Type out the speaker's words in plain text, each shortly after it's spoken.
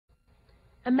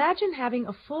Imagine having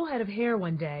a full head of hair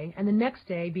one day and the next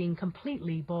day being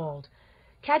completely bald.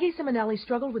 Caggie Simonelli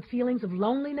struggled with feelings of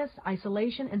loneliness,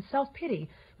 isolation, and self-pity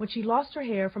when she lost her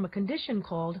hair from a condition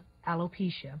called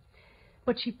alopecia.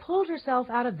 But she pulled herself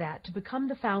out of that to become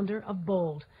the founder of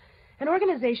BOLD, an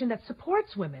organization that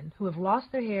supports women who have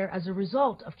lost their hair as a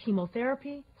result of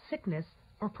chemotherapy, sickness,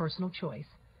 or personal choice.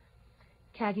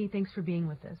 Caggie, thanks for being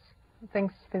with us.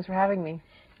 Thanks for having me.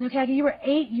 Now, Caggie, you were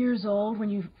 8 years old when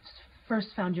you first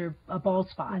found your bald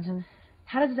spot. Mm-hmm.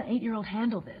 How does an 8-year-old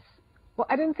handle this? Well,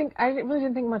 I really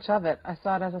didn't think much of it. I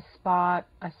saw it as a spot.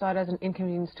 I saw it as an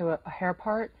inconvenience to a hair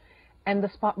part, and the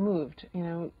spot moved.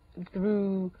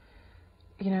 Through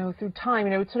time.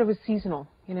 It sort of was seasonal.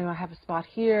 I have a spot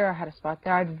here. I had a spot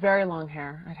there. I had very long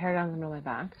hair. I had hair down the middle of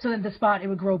my back. So then the spot, it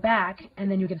would grow back, and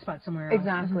then you get a spot somewhere else.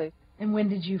 Exactly. Mm-hmm. And when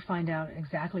did you find out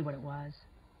exactly what it was?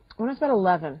 When I was about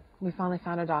 11, we finally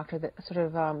found a doctor that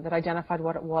that identified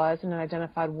what it was and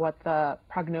identified what the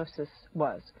prognosis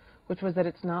was, which was that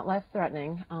it's not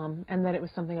life-threatening, and that it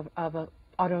was something of an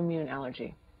autoimmune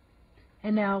allergy.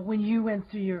 And now, when you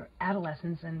went through your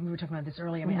adolescence, and we were talking about this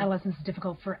earlier, I mean, adolescence is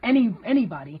difficult for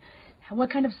anybody. What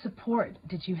kind of support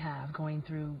did you have going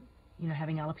through,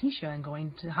 having alopecia and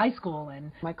going to high school?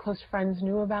 And my close friends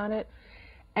knew about it,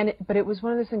 but it was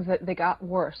one of those things that they got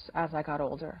worse as I got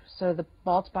older. So the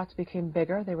bald spots became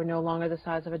bigger. They were no longer the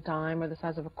size of a dime or the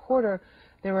size of a quarter.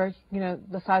 They were,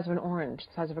 the size of an orange,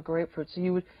 the size of a grapefruit. So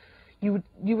you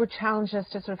were challenged as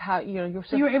to sort of how,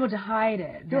 So you were able to hide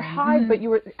it. You hide, but you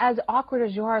were, as awkward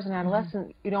as you are as an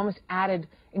adolescent, it almost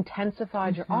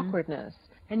intensified your awkwardness.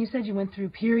 And you said you went through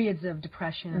periods of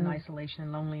depression and isolation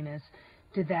and loneliness.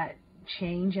 Did that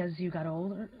change as you got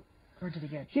older? Or did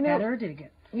it get better? Did it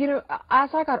get... As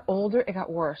I got older, it got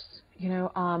worse.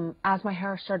 As my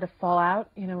hair started to fall out,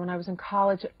 when I was in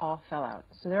college, it all fell out.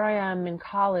 So there I am in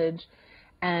college,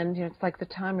 and it's like the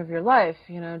time of your life,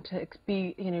 to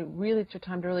be, really it's your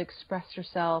time to really express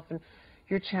yourself and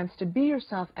your chance to be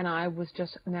yourself. And I was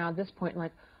just now at this point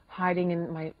like hiding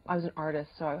in I was an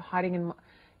artist, so I was hiding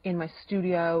in my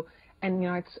studio, and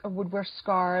I would wear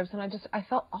scarves, and I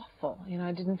felt awful.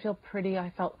 I didn't feel pretty.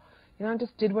 I felt, I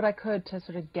just did what I could to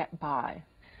sort of get by.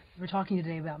 We're talking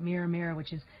today about mirror, mirror,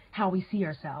 which is how we see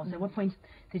ourselves. At what point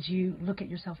did you look at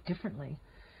yourself differently?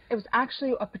 It was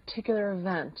actually a particular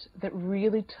event that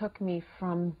really took me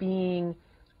from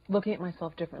looking at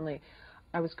myself differently.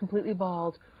 I was completely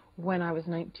bald when I was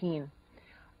 19,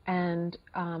 and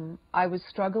I was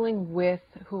struggling with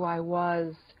who I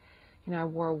was. I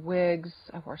wore wigs,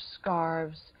 I wore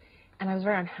scarves, and I was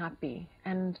very unhappy.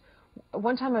 And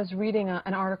one time I was reading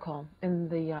an article in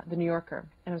the New Yorker,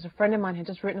 and it was a friend of mine who had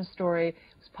just written a story. It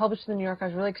was published in the New Yorker. I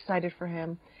was really excited for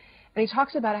him. And he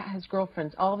talks about his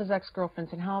girlfriends, all of his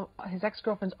ex-girlfriends, and how his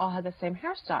ex-girlfriends all had the same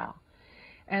hairstyle.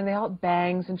 And they all had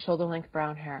bangs and shoulder-length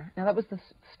brown hair. Now, that was the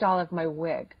style of my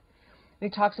wig. And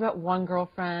he talks about one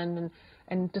girlfriend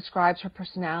and describes her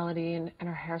personality and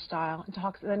her hairstyle,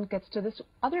 and then gets to this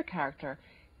other character.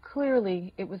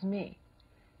 Clearly, it was me.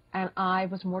 And I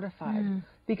was mortified.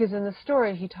 Because in the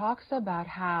story, he talks about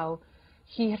how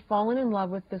he had fallen in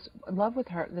love with this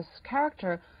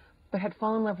character, but had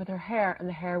fallen in love with her hair, and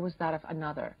the hair was that of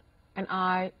another. And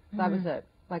that was it.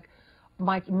 Like,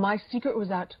 my secret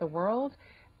was out to the world,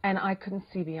 and I couldn't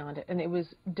see beyond it, and it was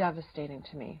devastating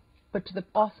to me. But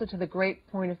also to the great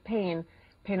point of pain,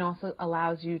 pain also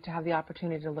allows you to have the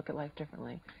opportunity to look at life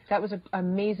differently. That was an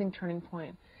amazing turning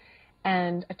point.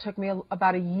 And it took me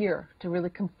about a year to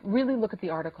really look at the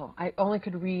article. I only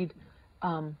could read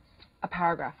a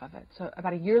paragraph of it. So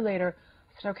about a year later,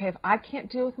 I said, okay, if I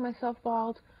can't deal with myself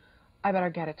bald, I better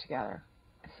get it together.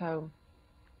 So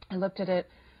I looked at it,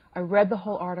 I read the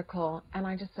whole article, and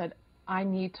I just said, I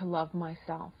need to love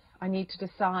myself. I need to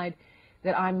decide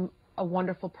that I'm a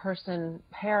wonderful person,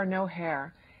 hair, no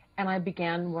hair. And I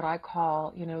began what I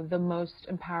call, the most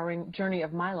empowering journey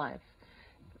of my life.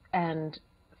 And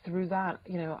through that,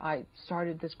 I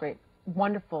started this great,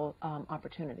 wonderful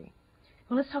opportunity.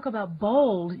 Well, let's talk about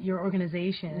BOLD, your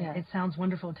organization. Yes. It sounds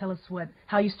wonderful. Tell us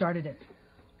how you started it.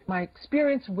 My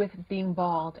experience with being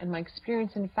bald and my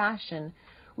experience in fashion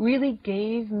really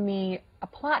gave me a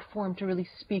platform to really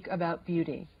speak about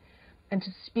beauty and to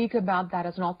speak about that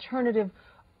as an alternative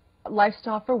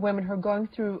lifestyle for women who are going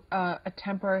through a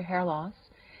temporary hair loss.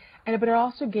 But it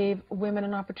also gave women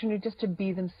an opportunity just to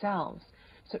be themselves.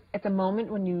 So at the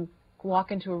moment when you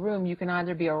walk into a room, you can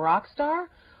either be a rock star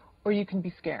or you can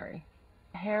be scary.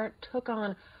 Hair took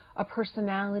on a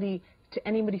personality to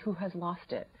anybody who has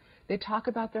lost it. They talk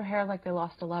about their hair like they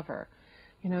lost a lover.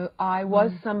 I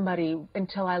was somebody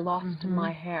until I lost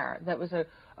my hair. That was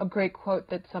a a great quote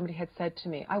that somebody had said to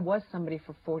me. I was somebody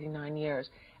for 49 years,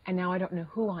 and now I don't know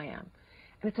who I am.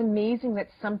 And it's amazing that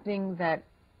something that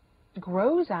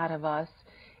grows out of us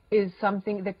is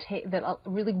something that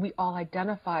really we all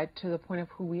identify to the point of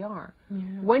who we are. Yeah.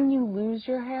 When you lose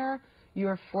your hair, you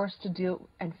are forced to deal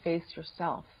and face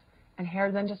yourself. And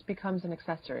hair then just becomes an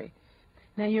accessory.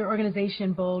 Now, your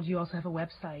organization, Bold, you also have a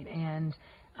website, and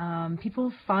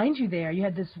people find you there. You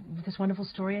had this wonderful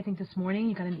story, I think, this morning.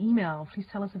 You got an email. Please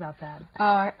tell us about that.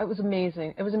 It was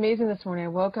amazing. It was amazing this morning. I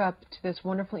woke up to this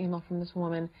wonderful email from this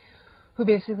woman who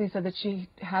basically said that she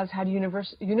has had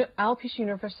alopecia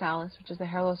universalis, which is the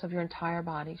hair loss of your entire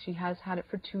body. She has had it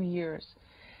for 2 years,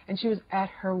 and she was at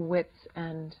her wits'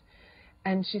 end.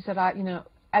 And she said,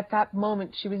 at that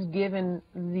moment, she was given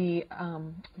the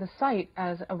site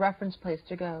as a reference place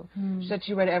to go. She said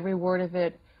she read every word of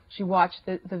it. She watched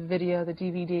the video, the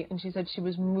DVD, and she said she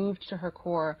was moved to her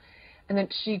core, and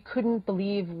that she couldn't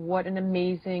believe what an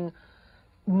amazing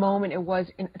moment it was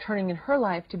turning in her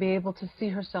life to be able to see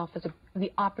herself as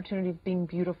the opportunity of being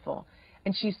beautiful.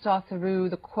 And she saw through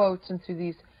the quotes and through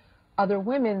these other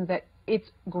women that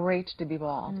it's great to be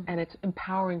bald, and it's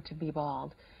empowering to be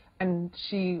bald. And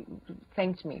she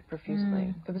thanked me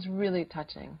profusely. It was really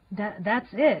touching. That's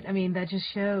it. I mean, that just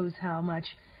shows how much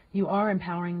you are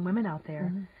empowering women out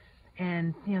there.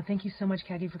 And, thank you so much,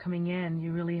 Caggie, for coming in.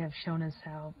 You really have shown us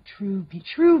how true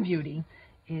beauty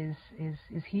is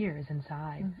here, is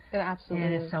inside. It absolutely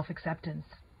and is. it's self-acceptance.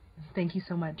 Thank you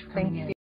so much for coming in.